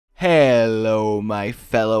Hello, my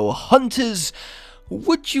fellow hunters.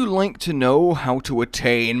 Would you like to know how to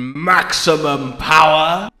attain maximum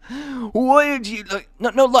power? Would you like?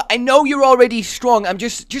 No, look, I know you're already strong. I'm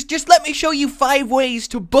just let me show you 5 ways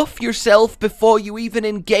to buff yourself before you even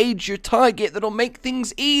engage your target that'll make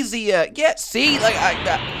things easier. Yeah, see, like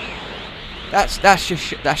that's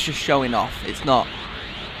just showing off. It's not.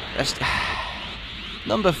 That's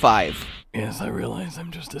number 5. Yes, I realize I'm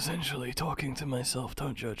just essentially talking to myself,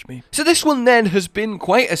 don't judge me. So this one then has been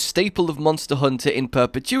quite a staple of Monster Hunter in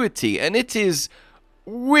perpetuity, and it is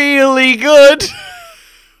really good.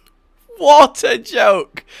 What a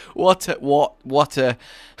joke. What a...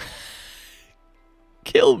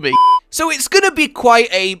 Kill me. So it's gonna be quite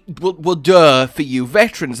a, well, duh for you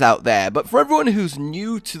veterans out there, but for everyone who's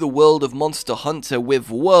new to the world of Monster Hunter with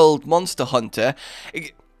World Monster Hunter,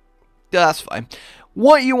 that's fine.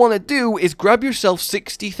 What you want to do is grab yourself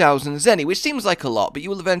 60,000 zenny, which seems like a lot, but you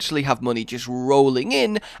will eventually have money just rolling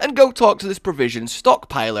in, and go talk to this provision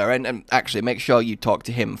stockpiler, and actually make sure you talk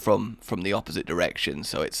to him from the opposite direction,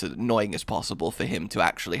 so it's as annoying as possible for him to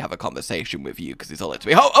actually have a conversation with you, because he's all like to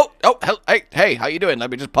be, hey, how you doing?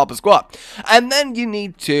 Let me just pop a squat. And then you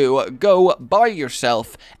need to go buy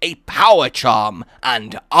yourself a power charm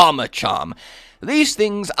and armor charm. These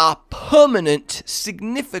things are permanent,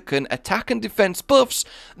 significant attack and defense buffs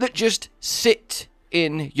that just sit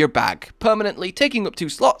in your bag, permanently taking up 2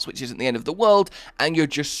 slots, which isn't the end of the world, and you're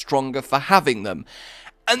just stronger for having them.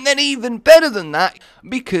 And then even better than that,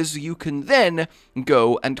 because you can then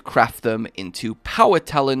go and craft them into power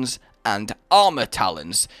talons and armor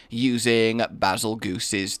talons using Basil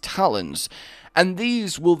Goose's talons. And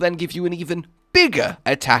these will then give you an even bigger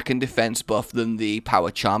attack and defense buff than the power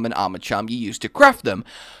charm and armor charm you used to craft them.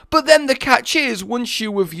 But then the catch is, once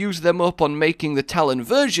you have used them up on making the talon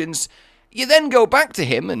versions, you then go back to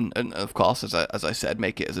him, and of course, as I said,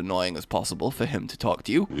 make it as annoying as possible for him to talk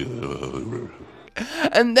to you.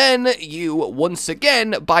 And then you, once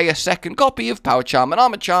again, buy a second copy of Power Charm and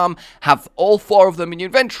Armor Charm, have all 4 of them in your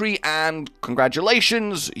inventory, and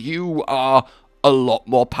congratulations, you are a lot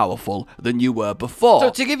more powerful than you were before. So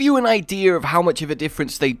to give you an idea of how much of a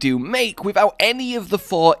difference they do make, without any of the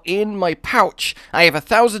 4 in my pouch, I have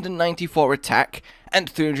 1,094 attack and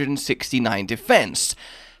 369 defense.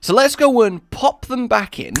 So let's go and pop them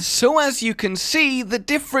back in. So as you can see, the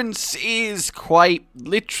difference is quite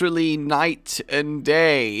literally night and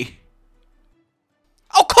day.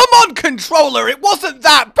 Oh, come on, controller! It wasn't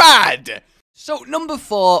that bad! So, number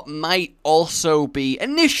 4 might also be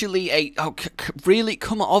initially a, really,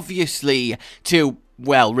 come on, obviously, to,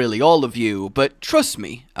 well, really all of you, but trust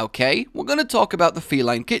me, okay? We're going to talk about the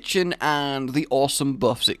Felyn Kitchen and the awesome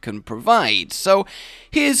buffs it can provide. So,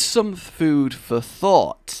 here's some food for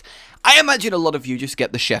thought. I imagine a lot of you just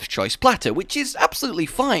get the Chef's Choice Platter, which is absolutely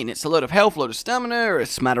fine. It's a lot of health, a lot of stamina, a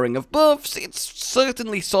smattering of buffs. It's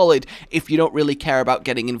certainly solid if you don't really care about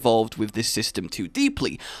getting involved with this system too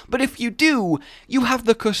deeply. But if you do, you have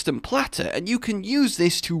the custom platter, and you can use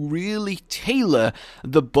this to really tailor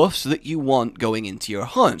the buffs that you want going into your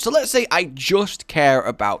hunt. So let's say I just care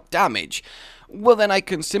about damage. Well, then I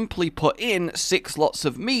can simply put in 6 lots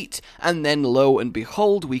of meat, and then lo and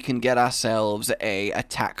behold, we can get ourselves a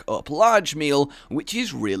attack up large meal, which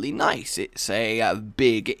is really nice. It's a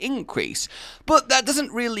big increase. But that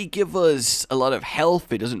doesn't really give us a lot of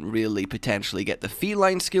health. It doesn't really potentially get the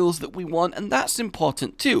feline skills that we want, and that's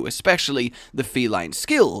important too, especially the feline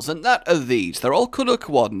skills. And that are these. They're all color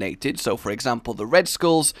coordinated, so for example, the red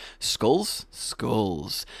skulls. Skulls?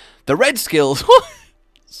 The red skills...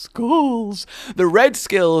 Skulls. The red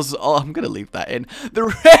skills, oh, I'm going to leave that in.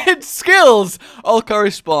 The red skills all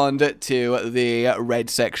correspond to the red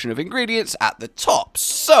section of ingredients at the top.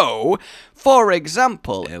 So, for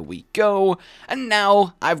example, there we go. And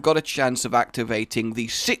now I've got a chance of activating the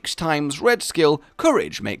 6 times red skill.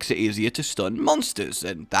 Courage makes it easier to stun monsters,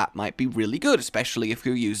 and that might be really good, especially if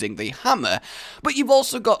you're using the hammer. But you've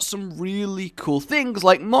also got some really cool things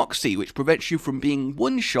like Moxie, which prevents you from being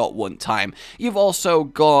one-shot one time. You've also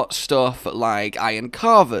got stuff like Iron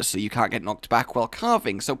Carver, so you can't get knocked back while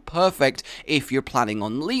carving, so perfect if you're planning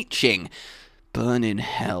on leeching. Burn in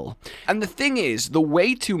hell. And the thing is, the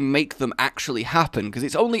way to make them actually happen, because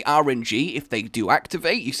it's only RNG if they do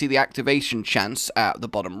activate, you see the activation chance at the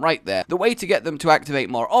bottom right there, the way to get them to activate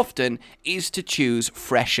more often is to choose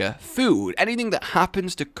fresher food. Anything that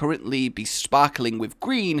happens to currently be sparkling with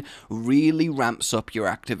green really ramps up your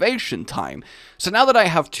activation time. So now that I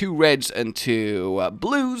have 2 reds and 2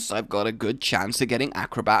 blues, I've got a good chance of getting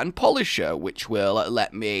Acrobat and Polisher, which will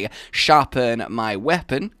let me sharpen my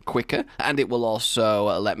weapon quicker, and it will will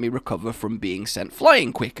also let me recover from being sent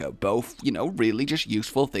flying quicker. Both, you know, really just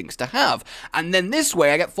useful things to have. And then this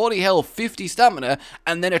way I get 40 health, 50 stamina,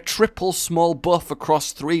 and then a triple small buff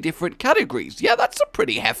across 3 different categories. Yeah, that's a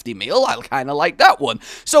pretty hefty meal. I kind of like that one.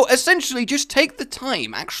 So essentially, just take the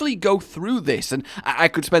time, actually go through this, and I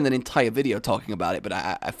could spend an entire video talking about it, but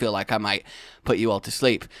I feel like I might put you all to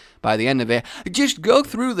sleep by the end of it. Just go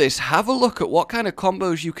through this, have a look at what kind of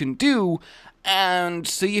combos you can do, and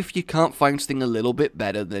see if you can't find something a little bit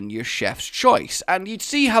better than your chef's choice. And you'd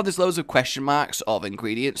see how there's loads of question marks of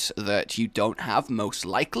ingredients that you don't have, most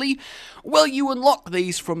likely. Well, you unlock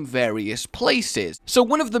these from various places. So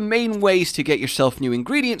one of the main ways to get yourself new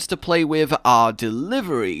ingredients to play with are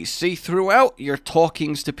deliveries. See, throughout your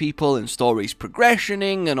talkings to people and stories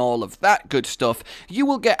progressioning and all of that good stuff, you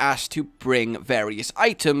will get asked to bring various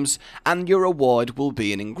items, and your reward will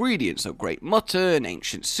be an ingredient. So great mutton,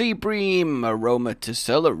 ancient sea bream, aroma to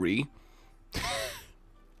celery.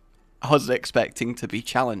 I wasn't expecting to be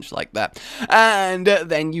challenged like that. And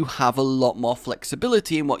then you have a lot more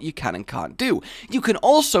flexibility in what you can and can't do. You can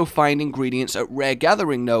also find ingredients at rare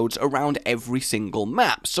gathering nodes around every single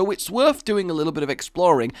map, so it's worth doing a little bit of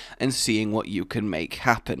exploring and seeing what you can make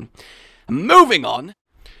happen. Moving on.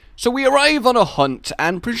 So we arrive on a hunt,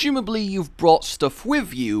 and presumably you've brought stuff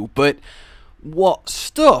with you, but what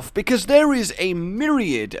stuff? Because there is a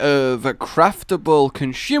myriad of craftable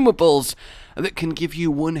consumables that can give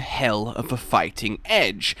you one hell of a fighting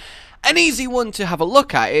edge. An easy one to have a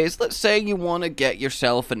look at is, let's say you want to get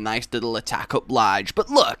yourself a nice little attack up large,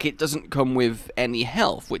 but look, it doesn't come with any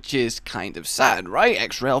health, which is kind of sad, right?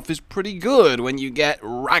 Extra health is pretty good when you get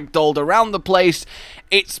ragdolled around the place.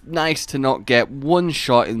 It's nice to not get one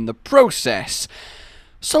shot in the process.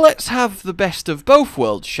 So let's have the best of both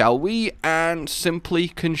worlds, shall we, and simply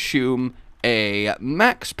consume a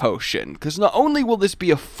max potion, because not only will this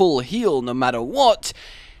be a full heal no matter what,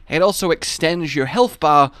 it also extends your health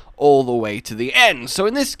bar all the way to the end. So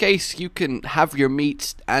in this case, you can have your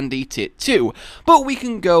meat and eat it too, but we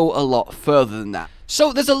can go a lot further than that.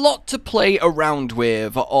 So there's a lot to play around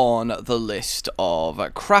with on the list of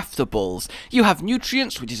craftables. You have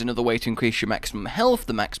nutrients, which is another way to increase your maximum health.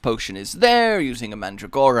 The max potion is there, using a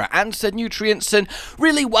mandragora and said nutrients. And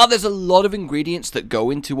really, while there's a lot of ingredients that go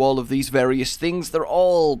into all of these various things, they're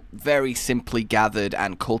all very simply gathered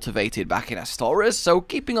and cultivated back in Astoras. So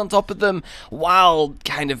keeping on top of them, while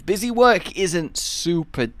kind of busy work, isn't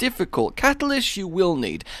super difficult. Catalysts you will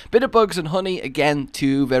need. Bitterbugs and honey, again,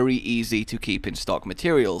 two very easy to keep in stock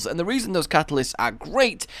materials, and the reason those catalysts are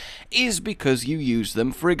great is because you use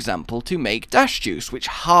them, for example, to make dash juice, which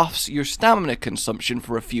halves your stamina consumption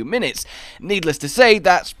for a few minutes. Needless to say,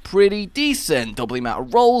 that's pretty decent. Double the amount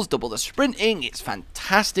of rolls, double the sprinting. It's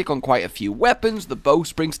fantastic on quite a few weapons. The bow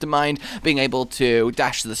springs to mind, being able to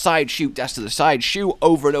dash to the side, shoot, dash to the side, shoot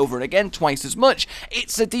over and over and again, twice as much.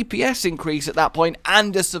 It's a DPS increase at that point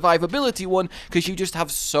and a survivability one, because you just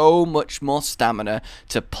have so much more stamina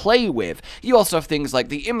to play with. You also have things like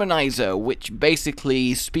the Immunizer, which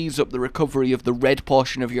basically speeds up the recovery of the red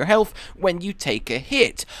portion of your health when you take a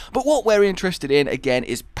hit. But what we're interested in, again,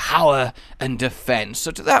 is power and defense.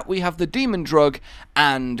 So to that, we have the Demon Drug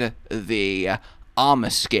and the Armor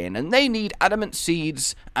Skin, and they need Adamant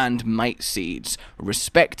Seeds and Might Seeds,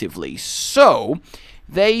 respectively. So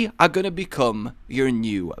they are going to become your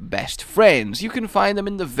new best friends. You can find them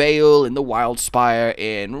in the Vale, in the Wildspire,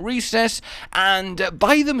 in Recess, and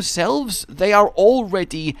by themselves, they are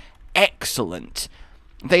already excellent.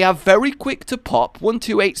 They are very quick to pop,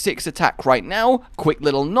 1286 attack right now, quick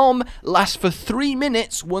little nom, lasts for 3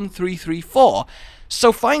 minutes, 1334.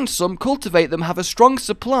 So find some, cultivate them, have a strong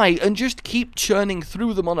supply, and just keep churning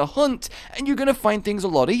through them on a hunt, and you're going to find things a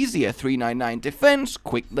lot easier. 399 defense,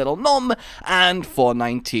 quick little nom, and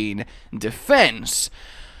 419 defense.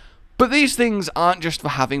 But these things aren't just for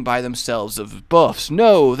having by themselves of buffs.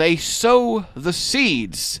 No, they sow the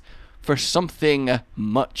seeds for something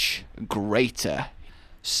much greater.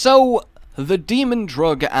 So the Demon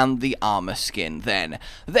Drug and the Armor Skin, then.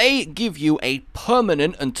 They give you a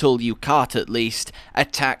permanent, until you cart at least,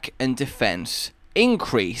 attack and defense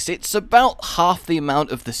increase. It's about half the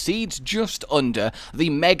amount of the seeds, just under. The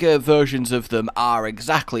mega versions of them are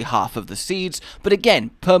exactly half of the seeds, but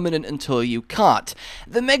again, permanent until you cart.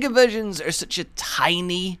 The mega versions are such a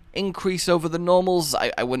tiny increase over the normals.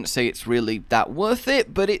 I wouldn't say it's really that worth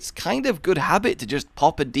it, but it's kind of good habit to just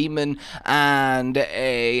pop a demon and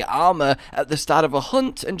a armor at the start of a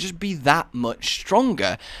hunt and just be that much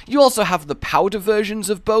stronger. You also have the powder versions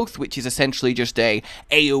of both, which is essentially just a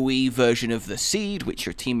AoE version of the seed seed, which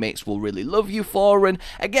your teammates will really love you for, and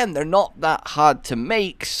again, they're not that hard to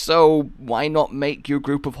make, so why not make your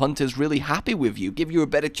group of hunters really happy with you, give you a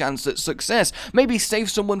better chance at success, maybe save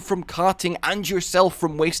someone from carting and yourself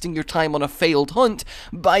from wasting your time on a failed hunt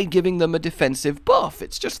by giving them a defensive buff.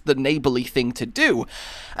 It's just the neighborly thing to do.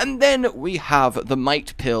 And then we have the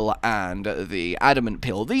Might Pill and the Adamant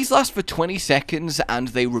Pill. These last for 20 seconds and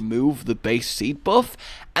they remove the base seed buff,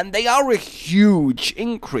 and they are a huge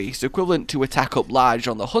increase, equivalent to Attack Up Large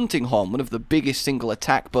on the Hunting Horn, one of the biggest single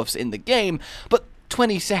attack buffs in the game, but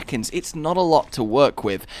 20 seconds, it's not a lot to work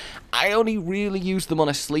with. I only really use them on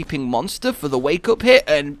a sleeping monster for the wake up hit,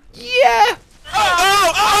 and yeah,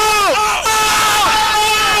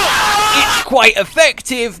 it's quite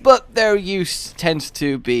effective, but their use tends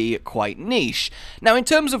to be quite niche. Now, in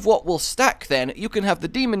terms of what will stack then, you can have the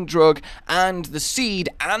Demon Drug and the Seed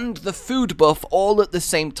and the Food buff all at the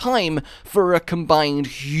same time for a combined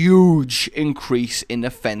huge increase in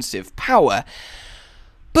offensive power.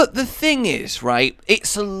 But the thing is, right,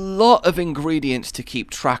 it's a lot of ingredients to keep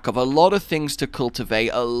track of, a lot of things to cultivate,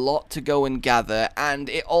 a lot to go and gather, and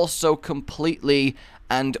it also completely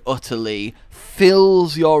and utterly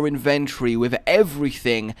fills your inventory with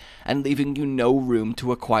everything and leaving you no room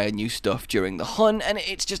to acquire new stuff during the hunt, and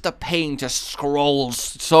it's just a pain to scroll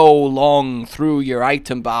so long through your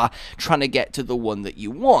item bar trying to get to the one that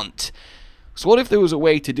you want. So what if there was a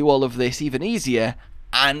way to do all of this even easier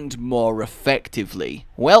and more effectively?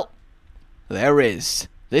 Well, there is.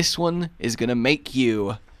 This one is gonna make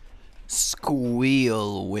you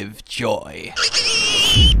squeal with joy.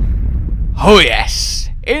 Oh yes!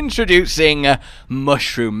 Introducing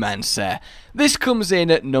Mushroomancer. This comes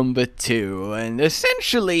in at number 2, and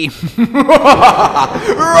essentially... Rise!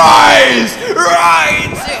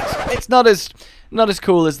 It's not as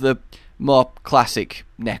cool as the more classic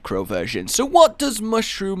Necro version. So what does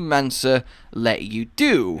Mushroomancer let you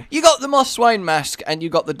do? You got the Mosswine Mask, and you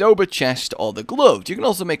got the Dober Chest or the Gloved. You can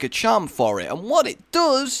also make a charm for it, and what it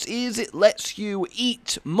does is it lets you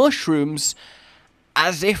eat mushrooms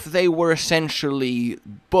as if they were essentially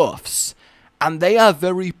buffs. And they are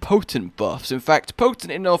very potent buffs. In fact,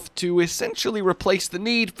 potent enough to essentially replace the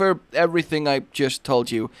need for everything I just told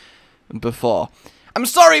you before. I'm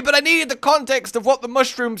sorry, but I needed the context of what the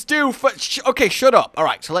mushrooms do for... Okay, shut up.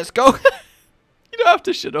 Alright, so let's go. You don't have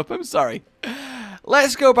to shut up, I'm sorry.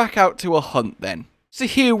 Let's go back out to a hunt then. So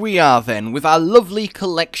here we are then, with our lovely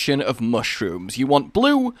collection of mushrooms. You want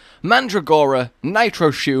blue, mandragora,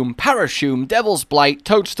 nitroshroom, parashroom, devil's blight,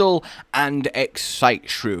 toadstool, and excite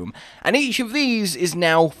shroom. And each of these is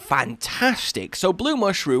now fantastic. So blue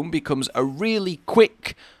mushroom becomes a really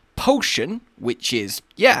quick potion, which is,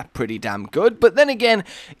 yeah, pretty damn good, but then again,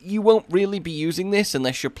 you won't really be using this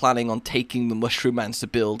unless you're planning on taking the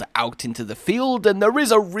Mushroomancer build out into the field, and there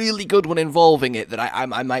is a really good one involving it that I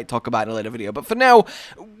might talk about in a later video, but for now,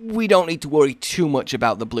 we don't need to worry too much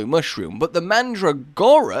about the blue mushroom. But the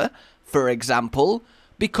Mandragora, for example,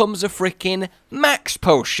 becomes a freaking max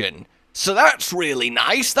potion. So that's really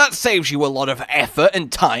nice. That saves you a lot of effort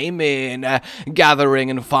and time in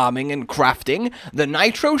gathering and farming and crafting. The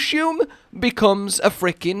Nitroshroom becomes a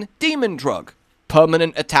freaking demon drug.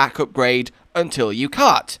 Permanent attack upgrade until you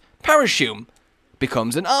cart. Parashroom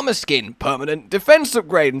becomes an armor skin. Permanent defense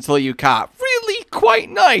upgrade until you cart. Really quite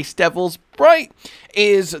nice. Devil's Bright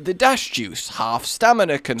is the dash juice, half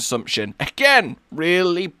stamina consumption. Again,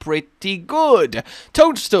 really pretty good.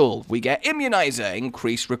 Toadstool, we get immunizer,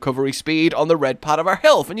 increased recovery speed on the red part of our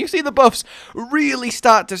health. And you see the buffs really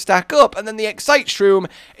start to stack up. And then the Excite Shroom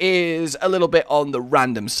is a little bit on the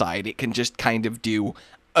random side. It can just kind of do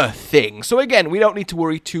a thing. So again, we don't need to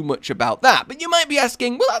worry too much about that. But you might be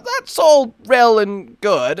asking, well, that's all real and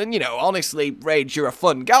good. And, you know, honestly, Rage, you're a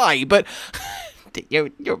fun guy, but...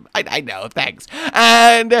 I know, thanks.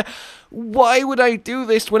 And why would I do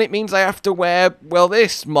this when it means I have to wear, well,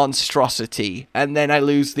 this monstrosity, and then I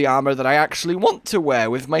lose the armor that I actually want to wear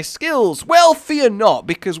with my skills? Well, fear not,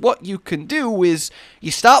 because what you can do is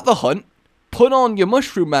you start the hunt, put on your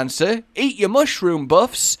Mushroomancer, eat your mushroom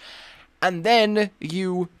buffs, and then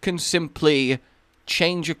you can simply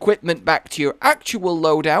change equipment back to your actual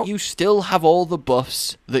loadout. You still have all the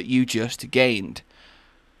buffs that you just gained.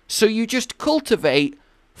 So you just cultivate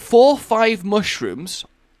 4 or 5 mushrooms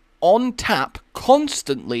on tap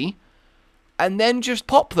constantly, and then just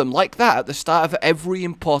pop them like that at the start of every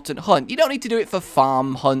important hunt. You don't need to do it for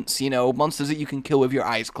farm hunts, you know, monsters that you can kill with your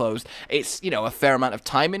eyes closed. It's, you know, a fair amount of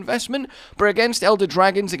time investment, but against Elder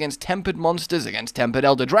Dragons, against tempered monsters, against tempered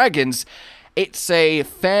Elder Dragons, it's a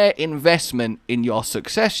fair investment in your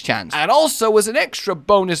success chance. And also, as an extra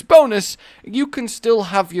bonus, you can still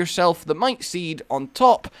have yourself the Might Seed on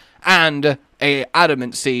top and a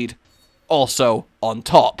Adamant Seed also on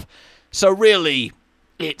top. So really,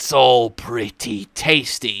 it's all pretty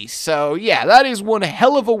tasty. So yeah, that is one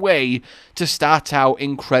hell of a way to start out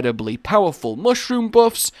incredibly powerful mushroom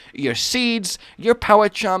buffs, your seeds, your power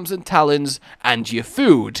charms and talons, and your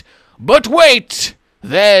food. But wait!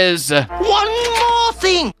 There's one more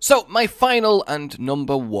thing! So, my final and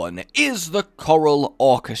number one is the Coral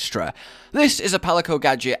Orchestra. This is a Palico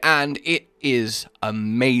gadget, and it is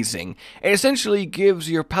amazing. It essentially gives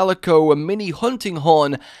your Palico a mini hunting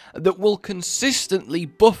horn that will consistently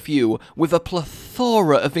buff you with a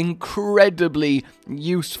plethora of incredibly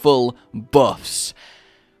useful buffs.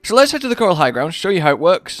 So let's head to the Coral High Ground, show you how it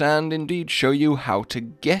works, and indeed show you how to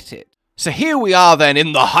get it. So here we are then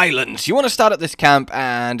in the Highlands. You want to start at this camp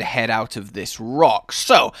and head out of this rock.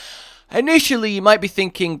 So, initially you might be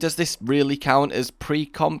thinking, does this really count as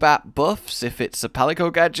pre-combat buffs if it's a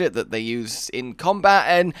Palico gadget that they use in combat?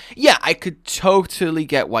 And yeah, I could totally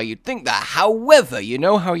get why you'd think that. However, you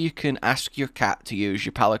know how you can ask your cat to use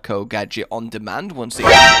your Palico gadget on demand once it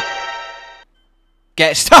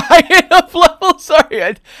gets high enough level?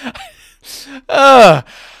 Sorry,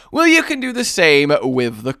 well, you can do the same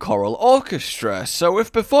with the Coral Orchestra. So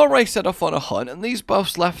if before I set off on a hunt, and these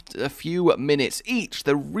buffs left a few minutes each,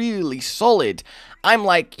 they're really solid, I'm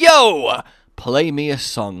like, yo, play me a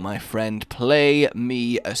song, my friend, play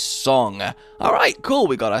me a song. Alright, cool,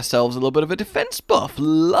 we got ourselves a little bit of a defense buff,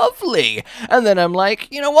 lovely. And then I'm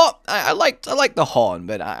like, you know what, I like the horn,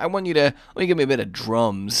 but I want you to, give me a bit of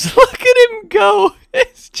drums. Look at him go,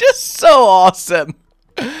 it's just so awesome.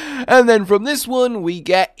 And then from this one, we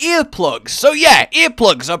get earplugs. So yeah,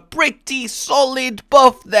 earplugs are pretty solid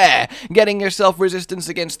buff there. Getting yourself resistance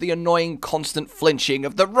against the annoying constant flinching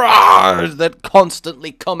of the roars that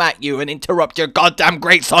constantly come at you and interrupt your goddamn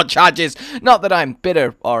greatsword charges. Not that I'm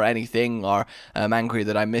bitter or anything, or I'm angry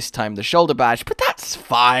that I mistimed the shoulder badge, but that's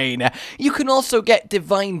fine. You can also get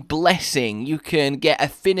Divine Blessing. You can get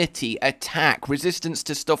Affinity, Attack, resistance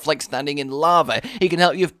to stuff like standing in lava. He can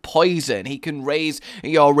help you with poison. He can raise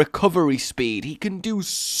your recovery speed. He can do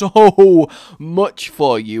so much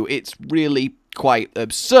for you. It's really quite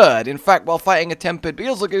absurd. In fact, while fighting a tempered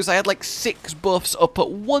Beelzebub, I had like 6 buffs up at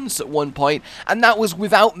once at one point, and that was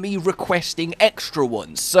without me requesting extra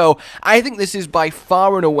ones. So I think this is by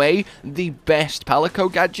far and away the best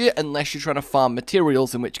Palico gadget, unless you're trying to farm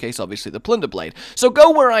materials, in which case obviously the Plunder Blade. So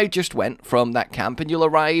go where I just went from that camp, and you'll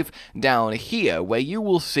arrive down here, where you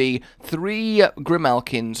will see 3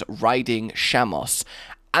 Grimalkins riding Shamos.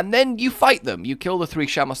 And then you fight them. You kill the 3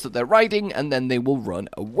 Shamos that they're riding, and then they will run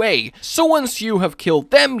away. So once you have killed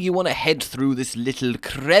them, you want to head through this little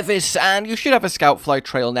crevice, and you should have a scout fly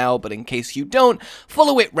trail now, but in case you don't,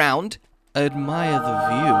 follow it round, admire the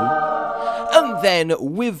view, and then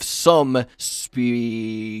with some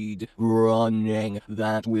speed running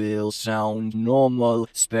that will sound normal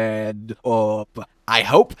sped up, I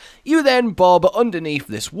hope, you then bob underneath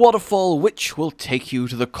this waterfall, which will take you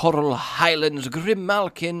to the Coral Highlands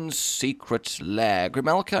Grimalkin's secret lair.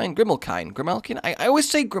 Grimalkin? I always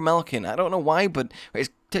say Grimalkin, I don't know why, but it's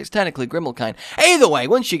technically Grimalkin. Either way,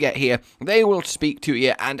 once you get here, they will speak to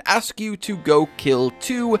you and ask you to go kill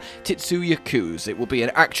 2 Tetsuya Kus. It will be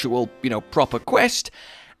an actual, proper quest.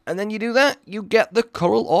 And then you do that, you get the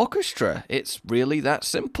Coral Orchestra. It's really that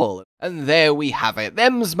simple. And there we have it.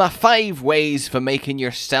 Them's my 5 ways for making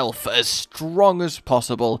yourself as strong as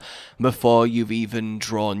possible before you've even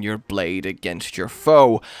drawn your blade against your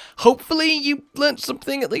foe. Hopefully you learned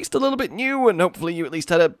something at least a little bit new, and hopefully you at least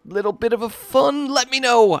had a little bit of a fun. Let me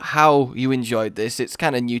know how you enjoyed this. It's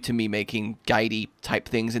kind of new to me making guidey type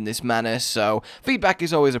things in this manner, so feedback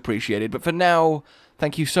is always appreciated. But for now,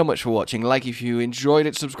 thank you so much for watching. Like if you enjoyed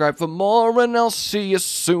it, subscribe for more, and I'll see you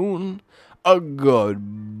soon. A goodbye.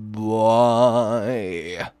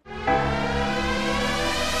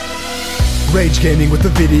 Rage gaming with the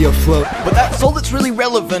video float. But that's all that's really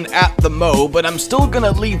relevant at the mo, but I'm still gonna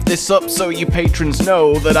leave this up so you patrons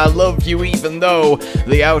know that I love you, even though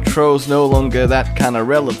the outro's no longer that kind of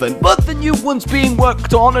relevant. But the new one's being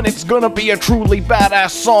worked on, and it's gonna be a truly badass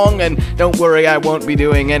song, and don't worry, I won't be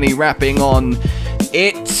doing any rapping on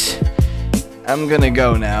it. I'm gonna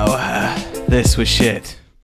go now. This was shit.